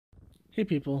Hey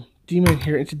people, D-Man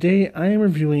here, and today I am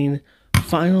reviewing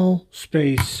Final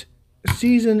Space,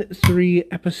 Season 3,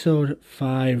 Episode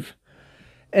 5.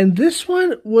 And this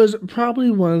one was probably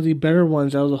one of the better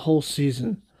ones out of the whole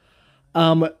season.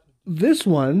 This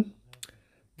one,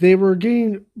 they were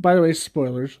getting, by the way,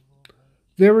 spoilers,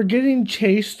 they were getting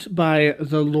chased by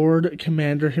the Lord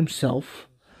Commander himself.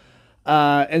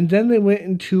 And then they went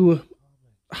into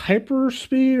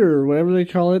hyperspeed, or whatever they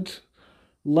call it,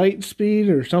 light speed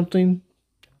or something,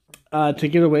 to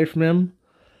get away from him.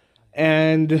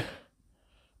 And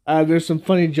there's some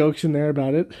funny jokes in there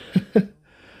about it.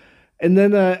 And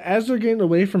then as they're getting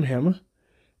away from him,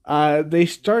 they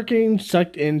start getting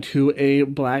sucked into a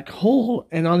black hole.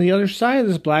 And on the other side of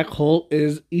this black hole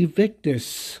is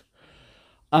Evictus.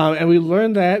 And we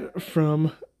learned that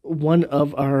from one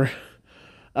of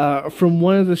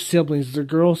the siblings, the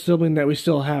girl sibling that we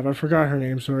still have. I forgot her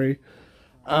name, sorry.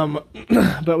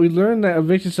 But we learned that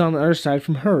Evictus is on the other side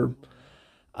from her.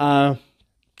 And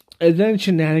then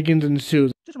shenanigans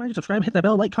ensue. Just remind you to subscribe, hit that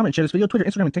bell, like, comment, share this video, Twitter,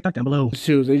 Instagram, and TikTok down below.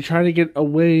 So they try to get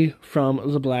away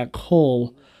from the black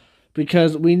hole,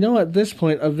 because we know at this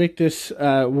point Evictus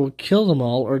will kill them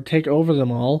all or take over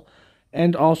them all,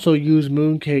 and also use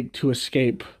Mooncake to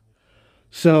escape.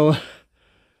 So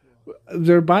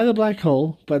they're by the black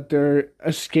hole, but they're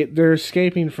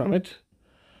escaping from it.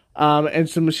 And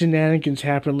some shenanigans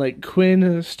happen, like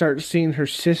Quinn starts seeing her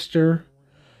sister.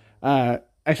 I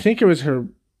think it was her.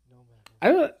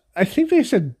 I think they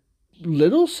said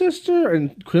little sister,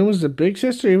 and Quinn was the big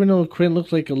sister, even though Quinn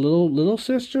looked like a little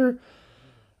sister.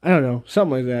 I don't know,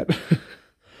 something like that.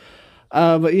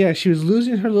 But yeah, she was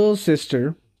losing her little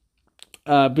sister,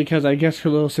 because I guess her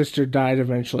little sister died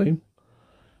eventually.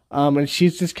 And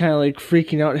she's just kind of like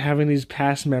freaking out, having these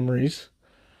past memories.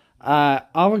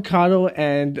 Avocado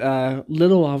and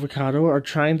Little Avocado are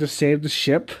trying to save the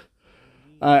ship.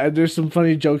 And there's some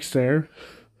funny jokes there.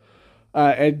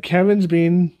 And Kevin's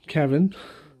being Kevin.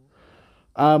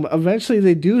 Eventually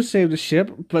they do save the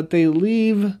ship, but they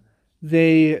leave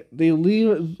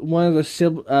one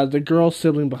of the girl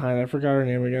sibling behind. I forgot her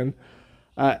name again.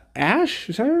 Ash?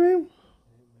 Is that her name?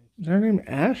 Is her name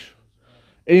Ash?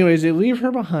 Anyways, they leave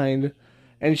her behind,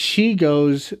 and she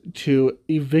goes to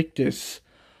Evictus.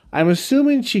 I'm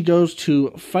assuming she goes to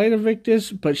fight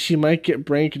Evictus, but she might get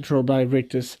brain controlled by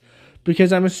Evictus,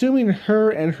 because I'm assuming her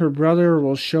and her brother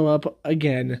will show up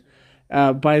again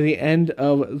by the end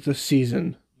of the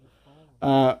season.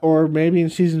 Or maybe in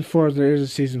season 4, there is a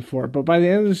season 4. But by the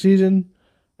end of the season,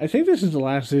 I think this is the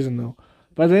last season though.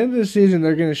 By the end of the season,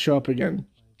 they're going to show up again.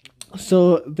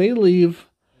 So they leave,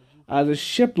 the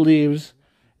ship leaves,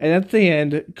 and at the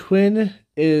end, Quinn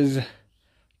is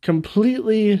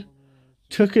completely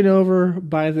taken over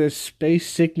by this space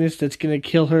sickness that's going to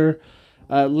kill her.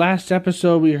 Last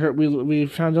episode, we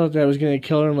found out that it was going to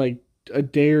kill her in like a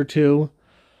day or two.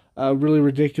 Really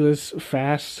ridiculous,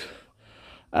 fast.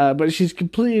 But she's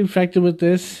completely infected with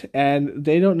this, and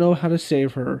they don't know how to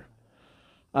save her.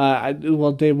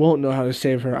 They won't know how to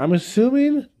save her. I'm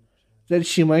assuming that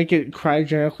she might get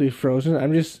cryogenically frozen.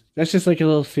 That's just like a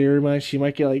little theory of mine. She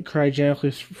might get like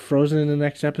cryogenically frozen in the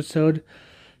next episode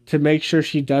to make sure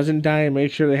she doesn't die and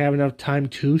make sure they have enough time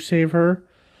to save her.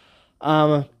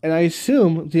 And I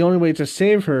assume the only way to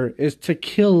save her is to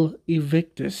kill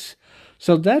Evictus.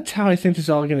 So that's how I think this is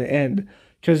all going to end.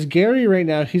 Because Gary right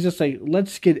now, he's just like,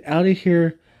 let's get out of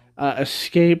here,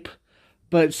 escape.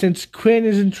 But since Quinn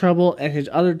is in trouble and his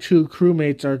other two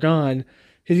crewmates are gone,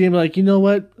 he's going to be like, you know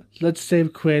what? Let's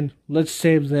save Quinn. Let's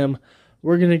save them.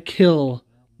 We're going to kill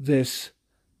this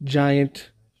giant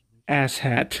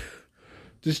asshat.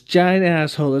 This giant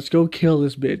asshole. Let's go kill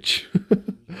this bitch.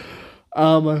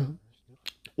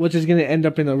 Which is going to end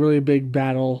up in a really big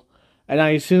battle. And I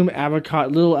assume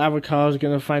Little Avocado is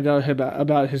going to find out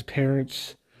about his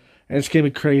parents. And it's going to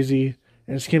be crazy.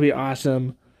 And it's going to be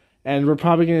awesome. And we're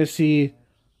probably going to see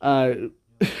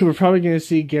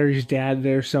Gary's dad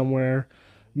there somewhere.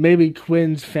 Maybe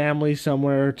Quinn's family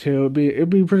somewhere too.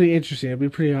 It'd be pretty interesting. It'd be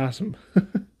pretty awesome.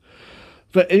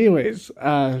 But anyways,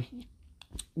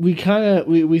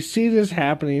 we see this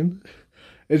happening.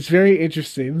 It's very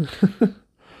interesting.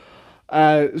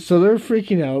 So they're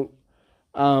freaking out.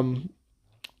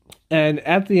 And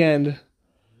at the end,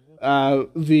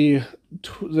 the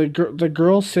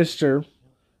girl's sister,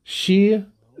 she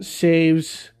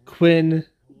saves Quinn,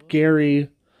 Gary,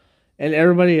 and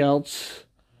everybody else.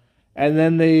 And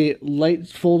then they light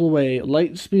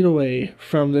speed away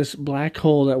from this black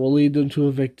hole that will lead them to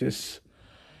Evictus.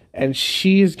 And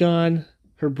she is gone,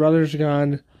 her brother's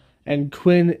gone, and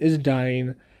Quinn is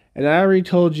dying. And I already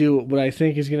told you what I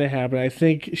think is going to happen. I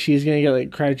think she's going to get like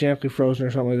cryogenically frozen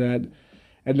or something like that.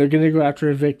 and they're gonna go after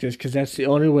Evictus because that's the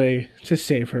only way to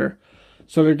save her.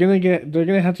 So they're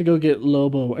gonna have to go get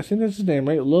Lobo. I think that's his name,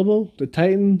 right? Lobo, the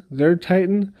Titan, their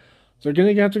Titan. They're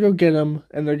gonna have to go get him,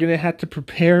 and they're gonna have to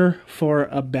prepare for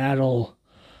a battle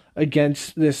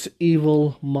against this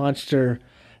evil monster.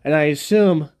 And I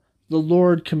assume the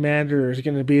Lord Commander is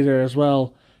gonna be there as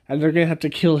well, and they're gonna have to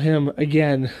kill him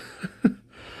again,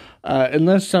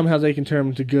 unless somehow they can turn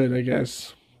him to good, I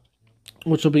guess,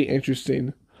 which will be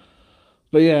interesting.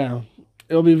 But yeah,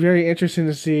 it'll be very interesting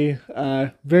to see.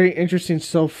 Very interesting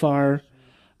so far.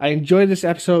 I enjoyed this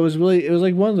episode. It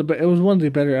was one of the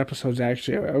better episodes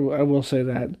actually. I will say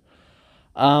that.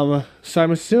 So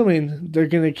I'm assuming they're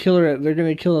gonna kill her. They're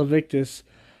gonna kill Evictus,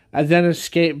 and then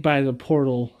escape by the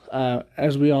portal.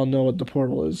 As we all know what the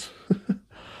portal is.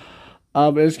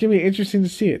 It's gonna be interesting to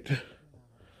see it.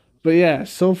 But yeah,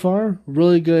 so far,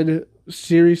 really good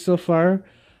series so far.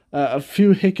 A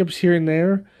few hiccups here and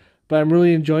there, but I'm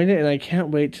really enjoying it, and I can't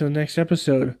wait till the next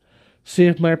episode. See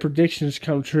if my predictions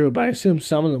come true, but I assume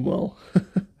some of them will.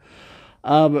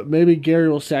 But maybe Gary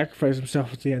will sacrifice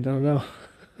himself at the end, I don't know.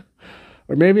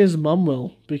 Or maybe his mom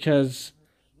will, because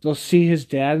they'll see his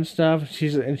dad and stuff,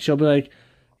 and she'll be like,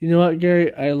 you know what,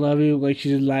 Gary, I love you, like she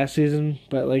did last season,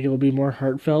 but like it'll be more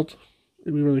heartfelt.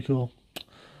 It'd be really cool.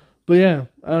 But yeah,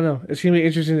 I don't know. It's going to be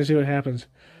interesting to see what happens.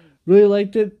 Really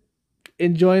liked it.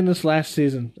 Enjoying this last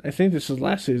season. I think this is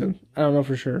last season. I don't know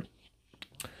for sure.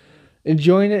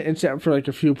 Enjoying it, except for like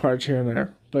a few parts here and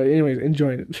there. But anyways,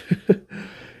 enjoying it.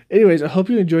 Anyways, I hope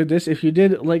you enjoyed this. If you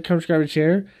did, like, comment, subscribe, and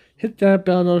share. Hit that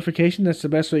bell notification. That's the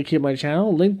best way to keep my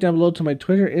channel. Link down below to my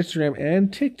Twitter, Instagram,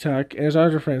 and TikTok. And as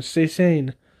always, friends, stay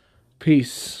sane.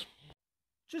 Peace.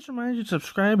 Just a reminder to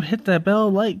subscribe, hit that bell,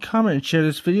 like, comment, and share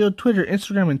this video. Twitter,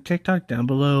 Instagram, and TikTok down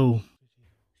below.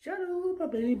 Shadow, my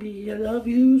baby, I love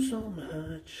you so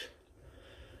much.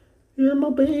 You're my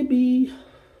baby.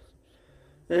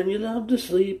 And you love to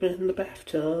sleep in the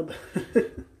bathtub.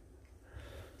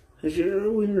 'Cause you're a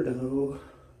weirdo.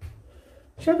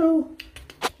 Shadow,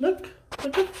 look.